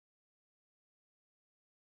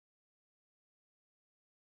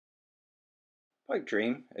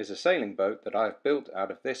Pipedream is a sailing boat that I've built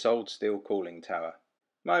out of this old steel cooling tower.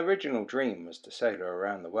 My original dream was to sail her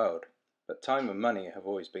around the world, but time and money have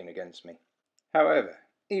always been against me. However,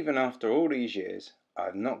 even after all these years,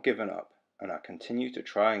 I've not given up and I continue to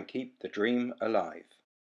try and keep the dream alive.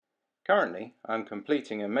 Currently, I'm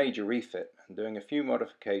completing a major refit and doing a few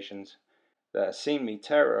modifications that have seen me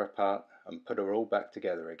tear her apart and put her all back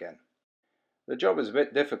together again. The job is a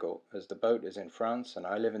bit difficult as the boat is in France and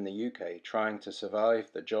I live in the UK trying to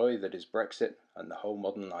survive the joy that is Brexit and the whole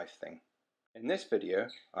modern life thing. In this video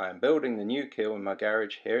I am building the new keel in my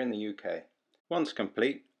garage here in the UK. Once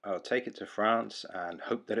complete I'll take it to France and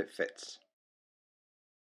hope that it fits.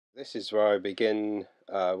 This is where I begin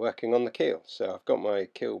working on the keel. So I've got my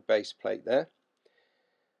keel base plate there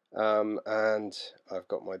and I've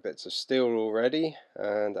got my bits of steel already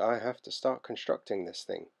and I have to start constructing this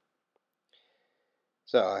thing.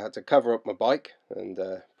 So I had to cover up my bike and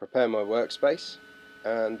prepare my workspace,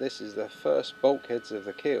 and this is the first bulkheads of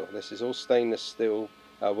the keel. This is all stainless steel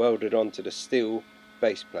welded onto the steel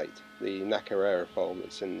base plate, the nacre aerofoil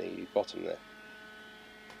that's in the bottom there.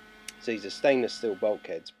 So these are stainless steel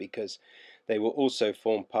bulkheads because they will also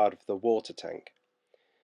form part of the water tank.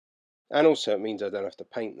 And also it means I don't have to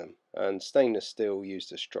paint them, and stainless steel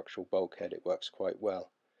used as structural bulkhead, it works quite well.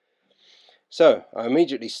 So I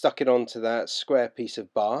immediately stuck it onto that square piece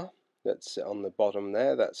of bar that's on the bottom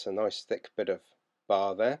there. That's a nice thick bit of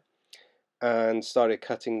bar there, and started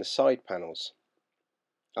cutting the side panels.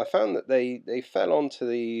 I found that they fell onto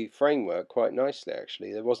the framework quite nicely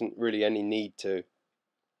actually. There wasn't really any need to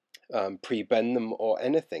pre-bend them or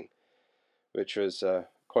anything, which was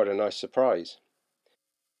quite a nice surprise.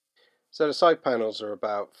 So the side panels are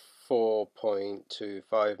about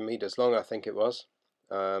 4.25 meters long, I think it was.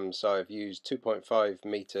 So I've used 2.5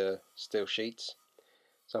 meter steel sheets.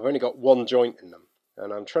 So I've only got one joint in them,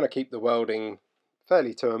 and I'm trying to keep the welding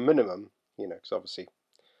fairly to a minimum, you know, because obviously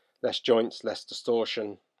less joints, less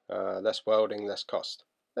distortion, less welding, less cost,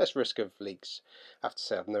 less risk of leaks. I have to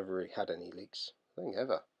say I've never really had any leaks, I think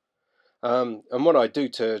ever. And what I do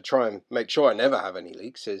to try and make sure I never have any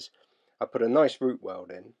leaks is I put a nice root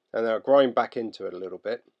weld in, and then I grind back into it a little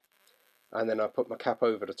bit, and then I put my cap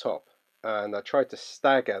over the top. And I try to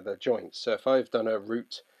stagger the joints. So if I've done a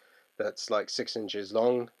root that's like 6 inches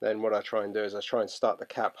long, then what I try and do is I try and start the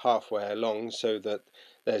cap halfway along so that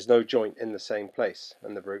there's no joint in the same place,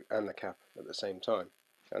 and the root and the cap at the same time.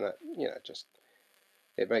 And that, you know, just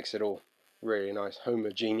it makes it all really nice,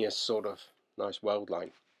 homogeneous sort of nice weld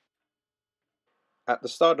line. At the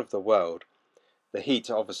start of the weld, the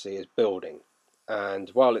heat obviously is building, and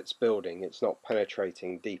while it's building, it's not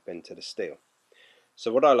penetrating deep into the steel.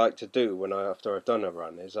 So what I like to do after I've done a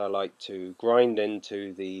run is I like to grind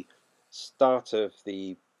into the start of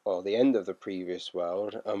the end of the previous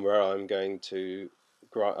weld, and where I'm going to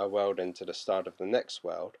weld into the start of the next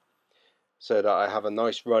weld, so that I have a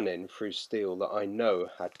nice run in through steel that I know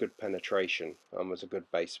had good penetration and was a good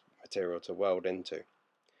base material to weld into.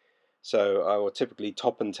 So I will typically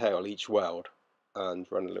top and tail each weld and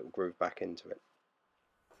run a little groove back into it.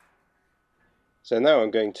 So now I'm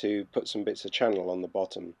going to put some bits of channel on the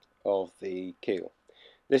bottom of the keel.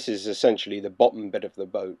 This is essentially the bottom bit of the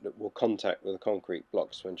boat that will contact with the concrete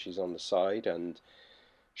blocks when she's on the side, and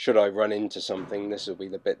should I run into something, this will be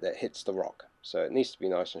the bit that hits the rock. So it needs to be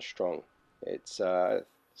nice and strong. It's I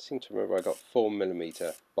seem to remember I got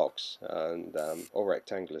 4mm box and or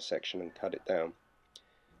rectangular section and cut it down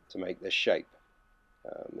to make this shape.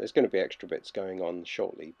 There's going to be extra bits going on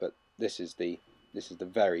shortly, but this is the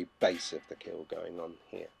very base of the keel going on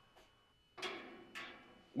here.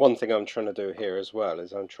 One thing I'm trying to do here as well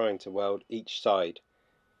is I'm trying to weld each side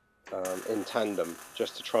in tandem,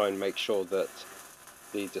 just to try and make sure that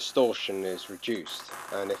the distortion is reduced,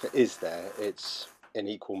 and if it is there, it's in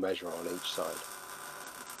equal measure on each side.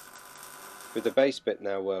 With the base bit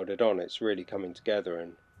now welded on, it's really coming together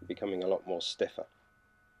and becoming a lot more stiffer.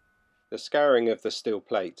 The scouring of the steel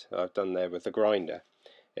plate I've done there with the grinder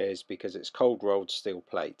is because it's cold rolled steel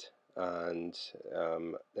plate, and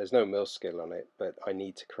there's no mill skill on it, but I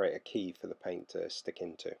need to create a key for the paint to stick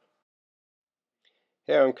into.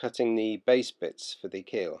 Here I'm cutting the base bits for the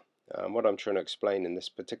keel. What I'm trying to explain in this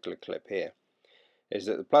particular clip here is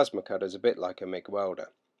that the plasma cutter is a bit like a MIG welder,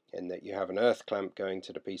 in that you have an earth clamp going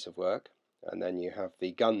to the piece of work, and then you have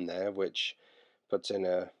the gun there which puts in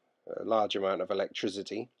a large amount of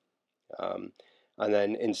electricity, and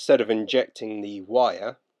then instead of injecting the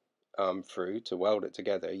wire through to weld it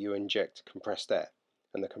together, you inject compressed air,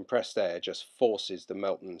 and the compressed air just forces the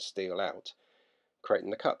molten steel out, creating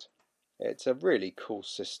the cut. It's a really cool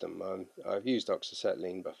system. I've used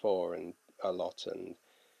oxyacetylene before and a lot, and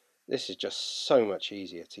This is just so much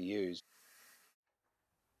easier to use.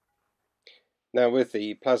 Now with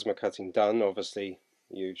the plasma cutting done, obviously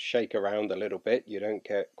you shake around a little bit, you don't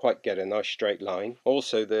quite get a nice straight line.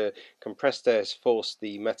 Also the compressed air's forced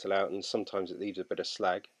the metal out and sometimes it leaves a bit of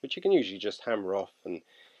slag, which you can usually just hammer off, and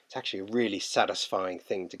it's actually a really satisfying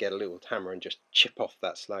thing to get a little hammer and just chip off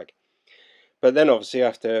that slag. But then obviously you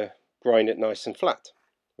have to grind it nice and flat,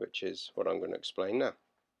 which is what I'm going to explain now.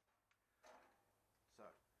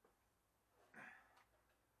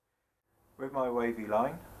 With my wavy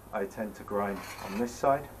line, I tend to grind on this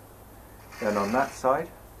side, then on that side,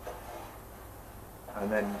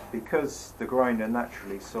 and then because the grinder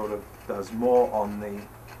naturally sort of does more on the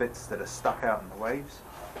bits that are stuck out in the waves,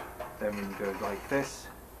 then when you go like this,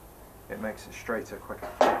 it makes it straighter quicker.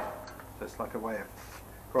 So it's like a way of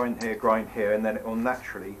grind here, and then it will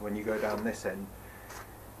naturally, when you go down this end,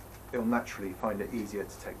 it will naturally find it easier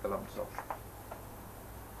to take the lumps off.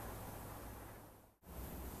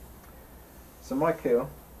 So my keel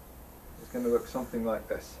is going to look something like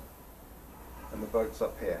this, and the boat's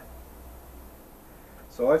up here.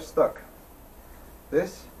 So I've stuck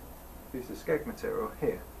this piece of skeg material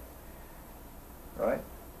here, right?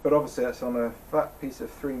 But obviously that's on a flat piece of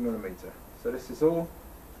 3mm. So this is all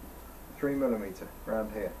 3mm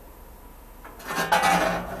around here.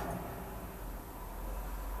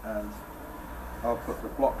 And I'll put the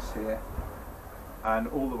blocks here, and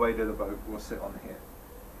all the way to the boat will sit on here.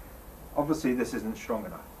 Obviously this isn't strong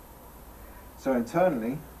enough. So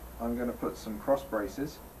internally I'm going to put some cross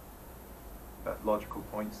braces at logical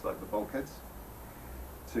points like the bulkheads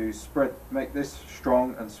to make this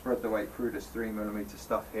strong and spread the weight through this 3mm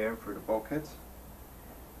stuff here and through the bulkheads.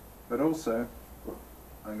 But also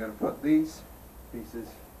I'm going to put these pieces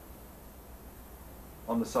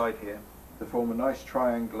on the side here to form a nice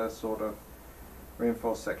triangular sort of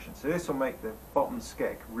reinforced section. So this will make the bottom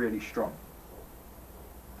skeg really strong.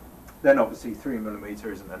 Then obviously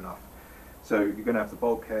 3mm isn't enough. So you're going to have the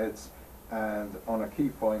bulkheads, and on a key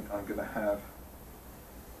point I'm going to have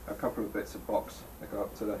a couple of bits of box that go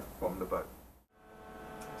up to the bottom of the boat.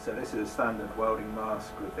 So this is a standard welding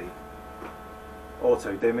mask with the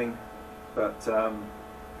auto dimming, but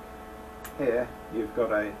here you've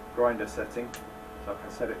got a grinder setting, so I can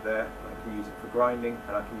set it there, and I can use it for grinding,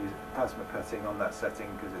 and I can use it for plasma cutting on that setting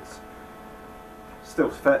because it's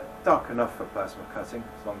still dark enough for plasma cutting,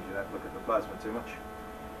 as long as you don't look at the plasma too much.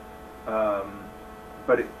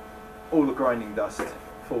 But all the grinding dust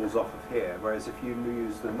falls off of here, whereas if you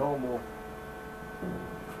use the normal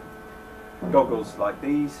goggles like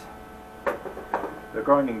these, the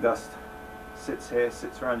grinding dust sits here,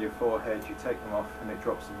 sits around your forehead, you take them off and it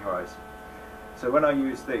drops in your eyes. So when I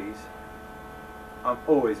use these, I'm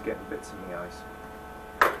always getting bits in the eyes.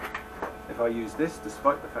 If I use this,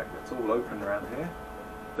 despite the fact that it's all open around here,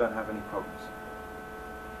 don't have any problems.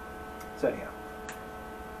 So anyhow,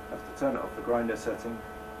 I have to turn it off the grinder setting,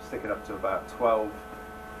 stick it up to about 12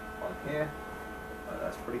 on here, and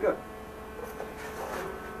that's pretty good.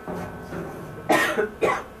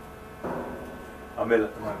 I'm ill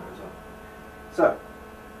at the moment as well. So,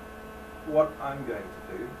 what I'm going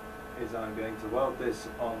to do is I'm going to weld this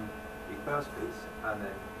on the first piece and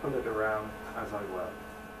then pull it around as I weld.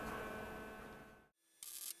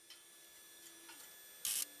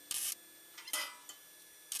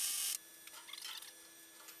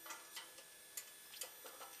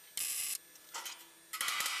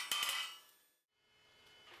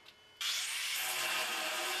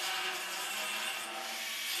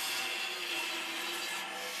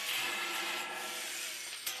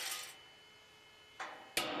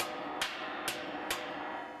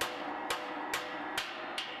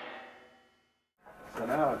 So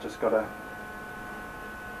now I've just got to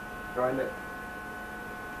grind it,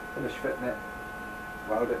 finish fitting it,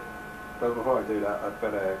 weld it. But before I do that, I've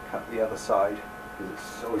got to cut the other side because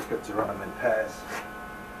it's always good to run them in pairs.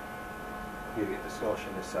 You get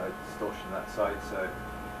distortion this side, distortion that side. So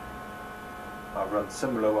I'll run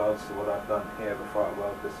similar welds to what I've done here before I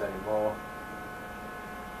weld this anymore.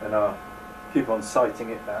 Then I'll keep on sighting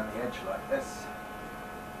it down the edge like this,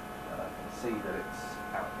 and I can see that it's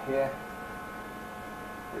out here.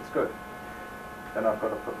 It's good. Then I've got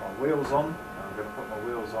to put my wheels on. I'm going to put my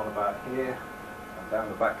wheels on about here and down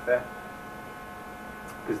the back there,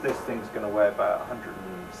 because this thing's going to weigh about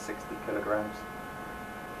 160 kilograms.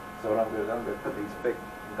 So what I'm going to do, I'm going to put these big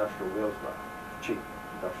industrial wheels, well, cheap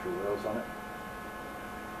industrial wheels on it,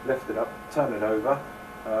 lift it up, turn it over.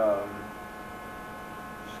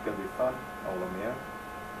 It's going to be fun, all on my own.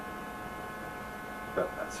 But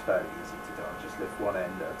that's fairly easy to do. I'll just lift one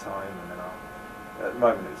end at a time, and then at the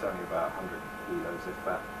moment it's only about 100 kilos, if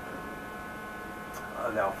that.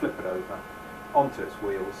 and then I'll flip it over onto its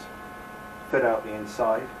wheels, fit out the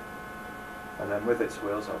inside, and then with its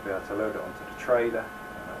wheels I'll be able to load it onto the trailer,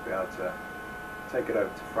 and I'll be able to take it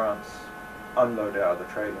over to France, unload it out of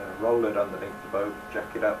the trailer, roll it underneath the boat,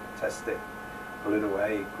 jack it up, test it, pull it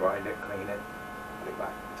away, grind it, clean it, put it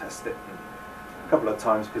back, test it, and a couple of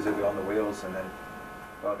times because it'll be on the wheels, and then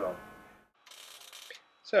weld on.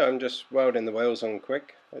 So I'm just welding the wheels on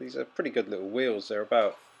quick. These are pretty good little wheels. They're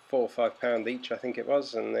about £4 or £5 each, I think it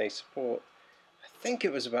was, and they support, I think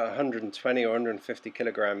it was about 120 or 150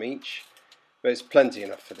 kilogram each. But it's plenty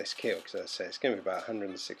enough for this keel, because as I say, it's going to be about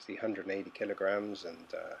 160, 180 kilograms, and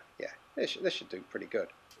yeah, this should do pretty good.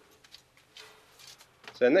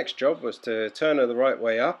 So the next job was to turn her the right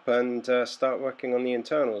way up and start working on the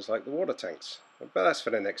internals like the water tanks. But that's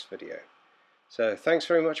for the next video. So thanks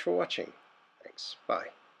very much for watching. Thanks, bye.